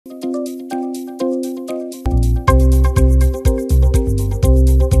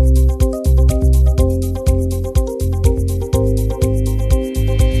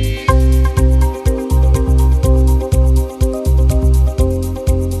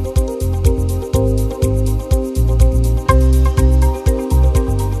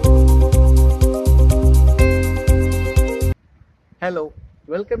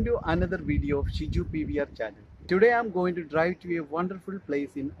welcome to another video of Shiju PVR channel. Today I am going to drive to a wonderful place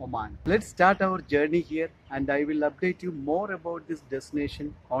in Oman. Let's start our journey here and I will update you more about this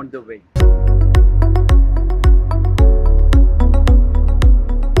destination on the way.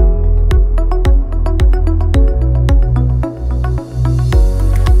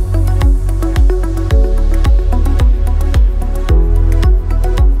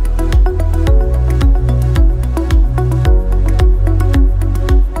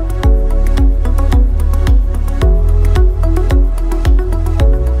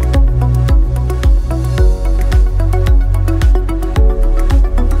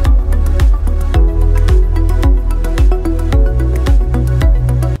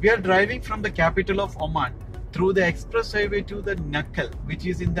 We are driving from the capital of Oman through the express highway to the Nakhl, which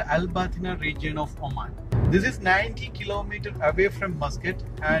is in the Batinah region of Oman. This is 90 kilometers away from Muscat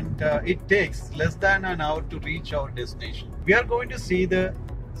and it takes less than an hour to reach our destination. We are going to see the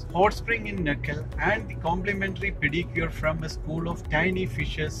hot spring in Nakhl and the complimentary pedicure from a school of tiny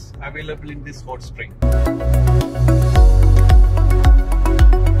fishes available in this hot spring.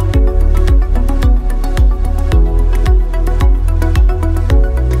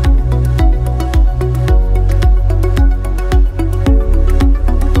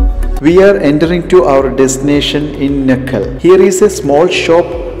 We are entering to our destination in Nakhl. Here is a small shop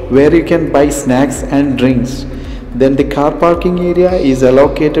where you can buy snacks and drinks. Then the car parking area is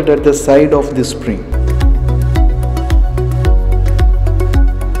allocated at the side of the spring.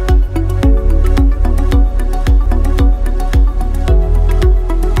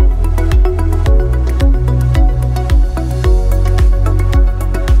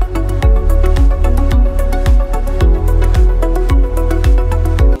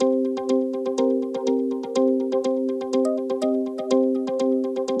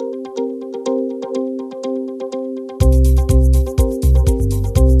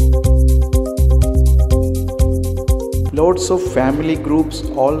 Lots of family groups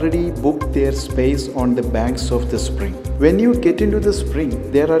already booked their space on the banks of the spring. When you get into the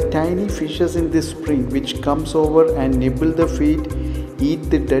spring, there are tiny fishes in this spring which comes over and nibble the feet, eat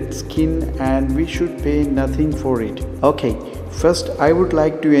the dead skin, and we should pay nothing for it. Okay, first I would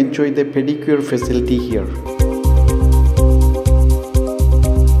like to enjoy the pedicure facility here.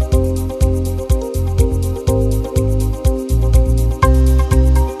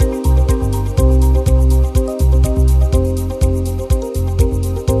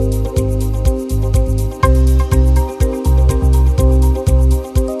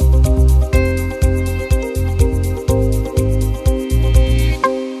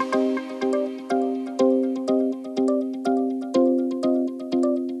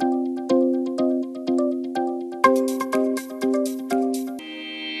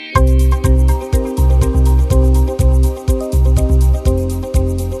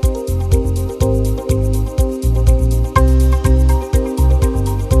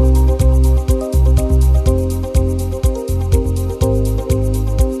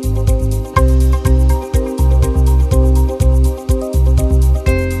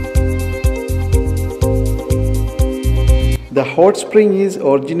 The hot spring is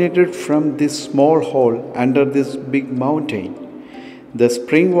originated from this small hole under this big mountain. The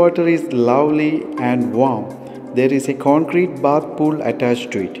spring water is lovely and warm. There is a concrete bath pool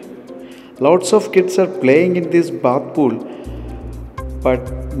attached to it. Lots of kids are playing in this bath pool, but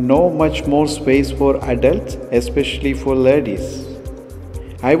no much more space for adults, especially for ladies.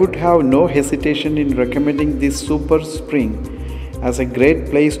 I would have no hesitation in recommending this super spring as a great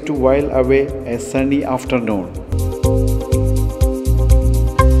place to while away a sunny afternoon.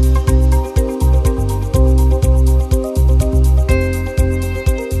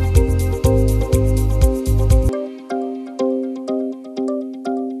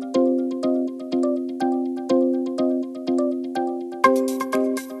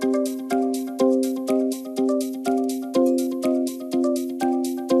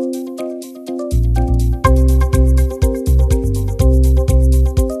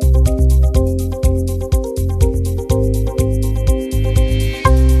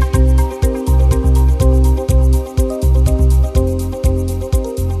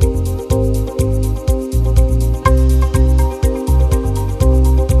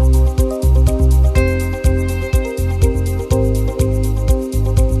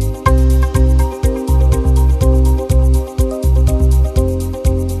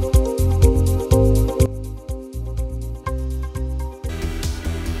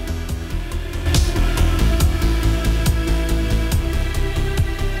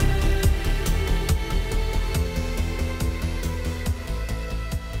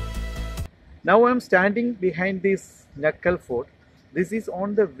 Now I am standing behind this Nakhl fort. This is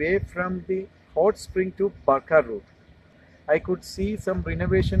on the way from the hot spring to Barka road. I could see some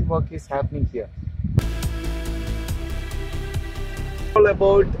renovation work is happening here. All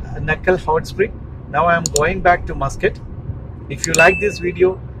about Nakhl hot spring. Now I am going back to Muscat. If you like this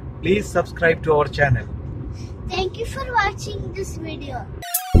video, please subscribe to our channel. Thank you for watching this video.